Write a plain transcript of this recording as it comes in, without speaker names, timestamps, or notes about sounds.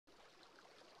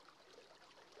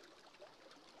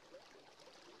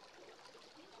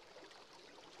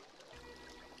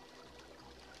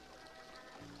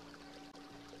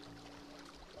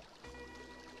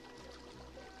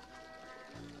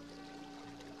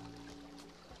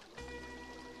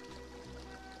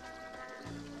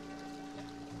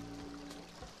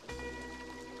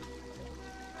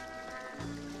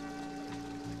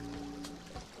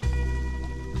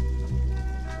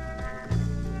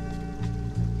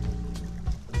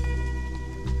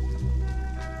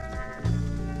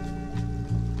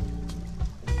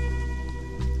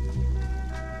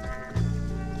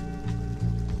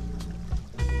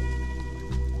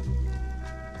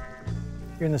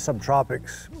Here in the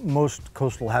subtropics, most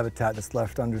coastal habitat that's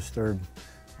left undisturbed,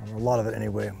 a lot of it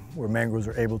anyway, where mangroves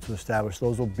are able to establish,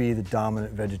 those will be the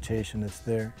dominant vegetation that's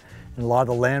there. And a lot of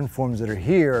the landforms that are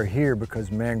here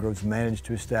because mangroves managed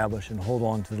to establish and hold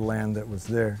on to the land that was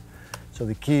there. So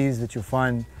the keys that you'll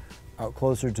find out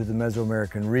closer to the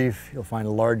Mesoamerican reef, you'll find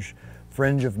a large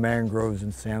fringe of mangroves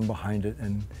and sand behind it,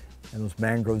 and those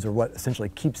mangroves are what essentially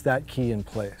keeps that key in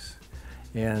place.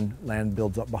 And land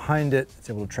builds up behind it, it's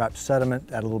able to trap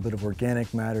sediment, add a little bit of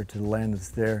organic matter to the land that's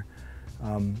there.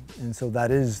 And so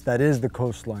that is the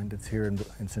coastline that's here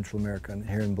in Central America and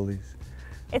here in Belize.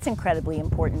 It's incredibly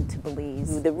important to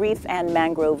Belize. The reef and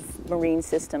mangrove marine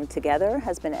system together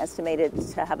has been estimated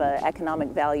to have an economic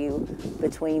value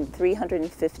between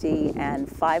 350 and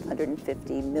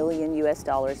 550 million US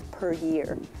dollars per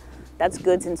year. That's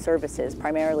goods and services,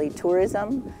 primarily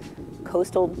tourism,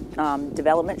 coastal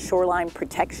development, shoreline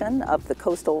protection of the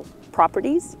coastal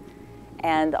properties,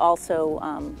 and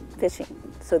also fishing.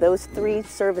 So those three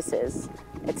services,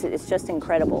 it's just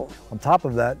incredible. On top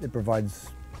of that, it provides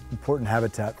important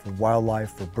habitat for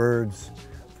wildlife, for birds,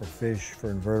 for fish, for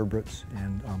invertebrates,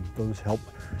 and those help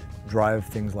drive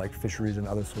things like fisheries and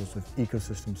other sorts of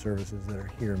ecosystem services that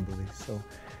are here in Belize. So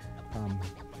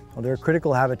well, they're a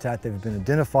critical habitat. They've been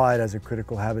identified as a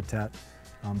critical habitat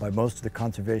by most of the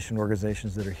conservation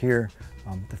organizations that are here.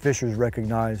 The fishers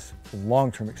recognize from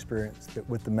long-term experience that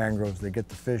with the mangroves they get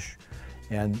the fish,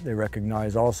 and they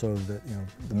recognize also that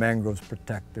the mangroves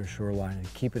protect their shoreline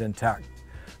and keep it intact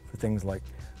for things like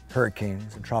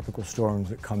hurricanes and tropical storms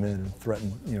that come in and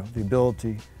threaten the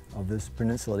ability of this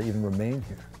peninsula to even remain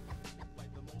here.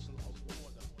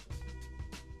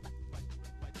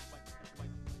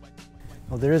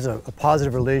 Well, there is a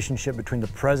positive relationship between the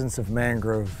presence of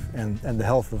mangrove and the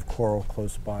health of coral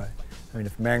close by. I mean,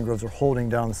 if mangroves are holding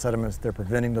down the sediments, they're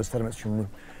preventing those sediments from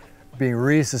being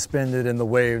resuspended in the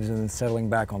waves and then settling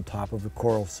back on top of the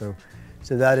coral. So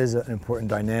that is an important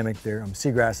dynamic there.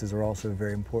 Seagrasses are also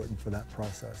very important for that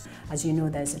process. As you know,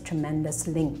 there's a tremendous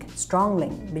link, strong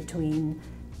link between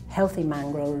healthy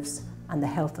mangroves and the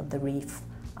health of the reef,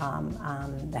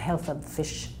 and the health of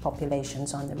fish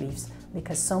populations on the reefs,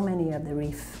 because so many of the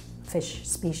reef fish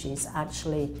species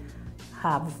actually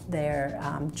have their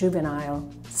juvenile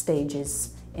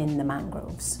stages in the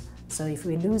mangroves. So if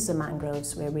we lose the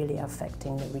mangroves, we're really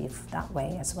affecting the reef that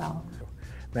way as well.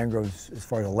 Mangroves, as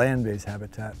far as a land-based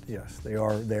habitat, yes, they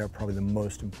are probably the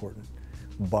most important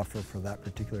buffer for that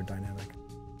particular dynamic.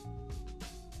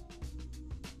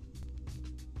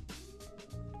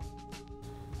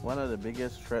 One of the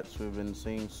biggest threats we've been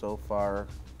seeing so far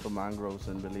to mangroves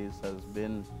in Belize has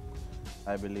been,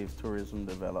 I believe, tourism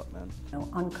development.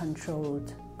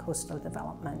 Uncontrolled coastal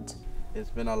development.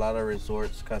 It's been a lot of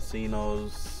resorts,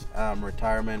 casinos,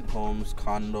 retirement homes,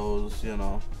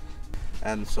 condos,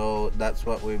 and so that's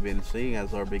what we've been seeing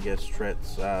as our biggest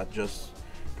threats. Just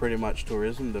pretty much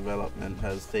tourism development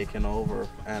has taken over,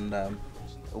 and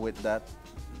with that,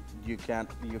 you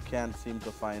can't seem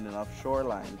to find enough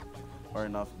shoreline or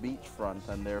enough beachfront,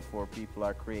 and therefore people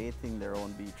are creating their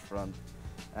own beachfront.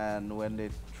 And when they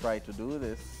try to do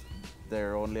this,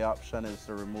 their only option is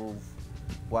to remove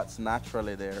what's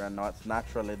naturally there, and what's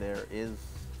naturally there is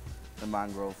the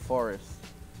mangrove forest.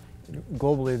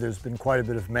 Globally, there's been quite a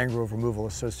bit of mangrove removal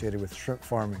associated with shrimp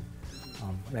farming.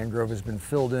 Mangrove has been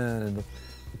filled in, and the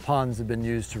ponds have been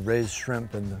used to raise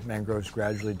shrimp, and the mangroves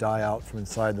gradually die out from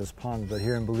inside those ponds. But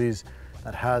here in Belize,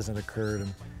 that hasn't occurred,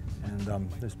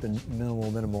 and there's been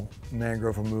minimal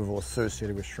mangrove removal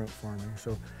associated with shrimp farming.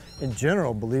 So in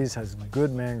general, Belize has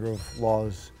good mangrove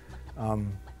laws.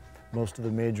 Most of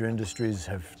the major industries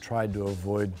have tried to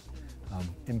avoid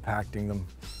impacting them,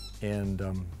 and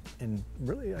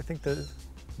really I think that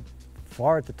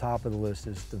far at the top of the list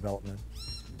is development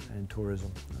and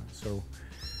tourism. So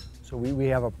we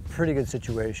have a pretty good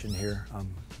situation here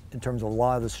in terms of a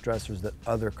lot of the stressors that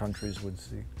other countries would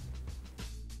see.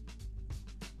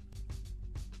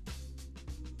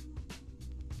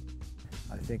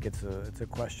 I think it's a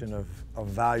question of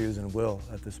values and will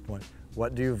at this point.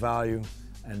 What do you value,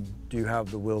 and do you have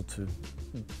the will to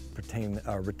retain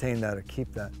that or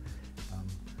keep that?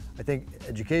 I think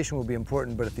education will be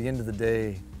important, but at the end of the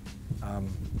day,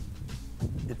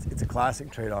 it's a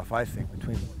classic trade-off, I think,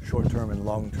 between short-term and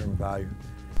long-term value.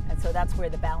 And so that's where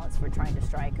the balance we're trying to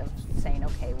strike of saying,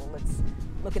 okay, well, let's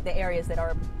look at the areas that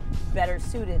are better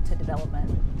suited to development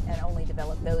and only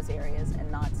develop those areas and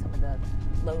not some of the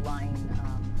low-lying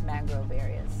mangrove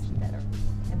areas that are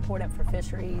important for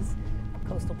fisheries,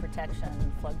 coastal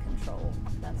protection, flood control,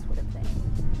 that sort of thing.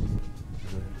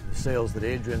 The sales that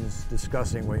Adrian's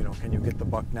discussing, well, can you get the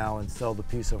buck now and sell the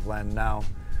piece of land now?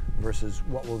 versus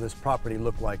what will this property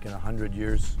look like in 100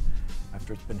 years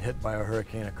after it's been hit by a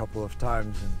hurricane a couple of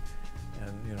times,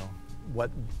 and you know,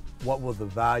 what will the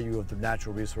value of the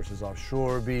natural resources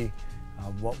offshore be?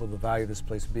 What will the value of this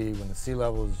place be when the sea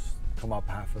levels come up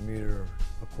half a meter or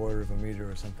a quarter of a meter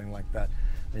or something like that?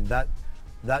 I mean,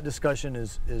 that discussion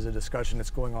is a discussion that's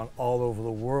going on all over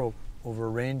the world over a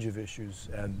range of issues,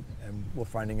 and we're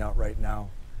finding out right now,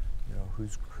 you know,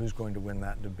 who's going to win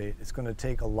that debate. It's going to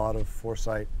take a lot of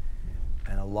foresight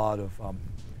and a lot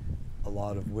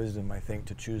of wisdom, I think,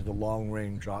 to choose the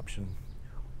long-range option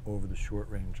over the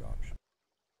short-range option.